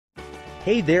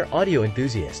Hey there, audio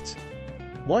enthusiasts!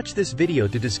 Watch this video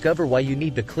to discover why you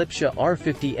need the Klipsch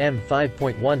R-50M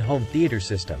 5.1 home theater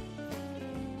system.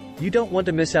 You don't want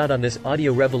to miss out on this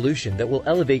audio revolution that will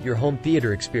elevate your home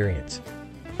theater experience.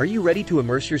 Are you ready to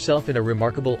immerse yourself in a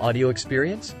remarkable audio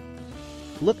experience?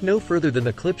 Look no further than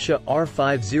the Klipsch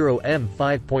R-50M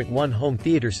 5.1 home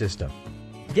theater system.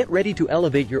 Get ready to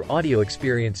elevate your audio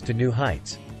experience to new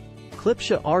heights.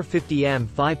 Klipsch R-50M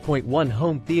 5.1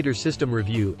 Home Theater System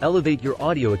Review. Elevate your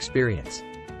audio experience.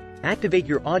 Activate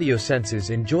your audio senses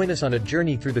and join us on a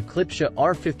journey through the Klipsch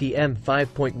R-50M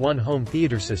 5.1 Home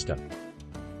Theater System.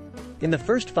 In the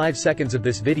first 5 seconds of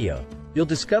this video, you'll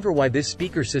discover why this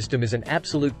speaker system is an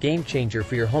absolute game changer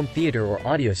for your home theater or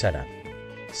audio setup.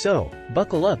 So,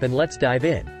 buckle up and let's dive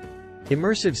in.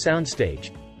 Immersive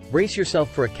soundstage. Brace yourself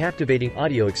for a captivating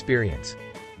audio experience.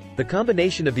 The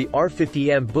combination of the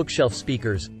R-50M bookshelf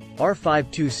speakers,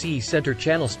 R-52C center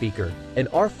channel speaker, and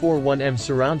R-41M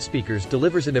surround speakers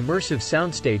delivers an immersive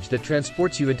soundstage that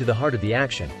transports you into the heart of the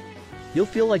action. You'll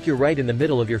feel like you're right in the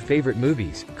middle of your favorite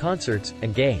movies, concerts,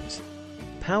 and games.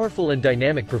 Powerful and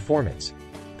dynamic performance.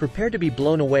 Prepare to be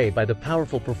blown away by the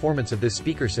powerful performance of this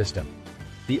speaker system.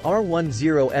 The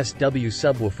R10SW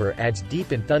subwoofer adds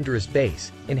deep and thunderous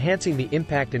bass, enhancing the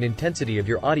impact and intensity of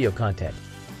your audio content.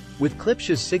 With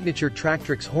Klipsch's signature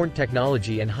Tractrix horn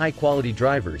technology and high-quality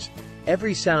drivers,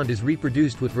 every sound is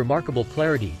reproduced with remarkable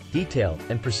clarity, detail,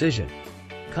 and precision.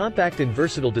 Compact and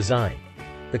versatile design.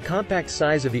 The compact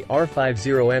size of the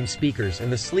R-50M speakers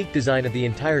and the sleek design of the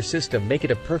entire system make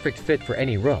it a perfect fit for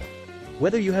any room.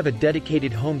 Whether you have a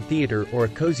dedicated home theater or a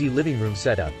cozy living room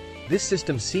setup, this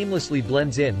system seamlessly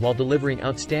blends in while delivering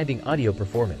outstanding audio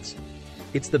performance.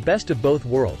 It's the best of both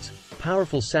worlds,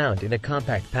 powerful sound in a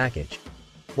compact package.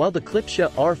 While the Klipsch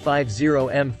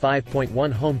R-50M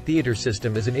 5.1 home theater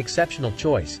system is an exceptional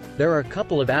choice, there are a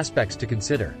couple of aspects to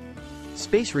consider.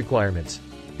 Space requirements.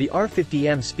 The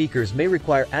R-50M speakers may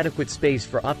require adequate space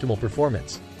for optimal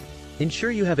performance.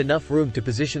 Ensure you have enough room to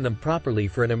position them properly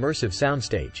for an immersive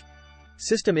soundstage.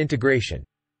 System integration.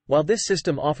 While this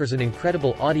system offers an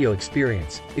incredible audio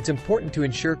experience, it's important to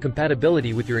ensure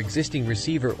compatibility with your existing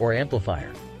receiver or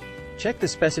amplifier. Check the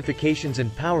specifications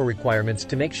and power requirements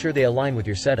to make sure they align with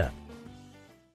your setup.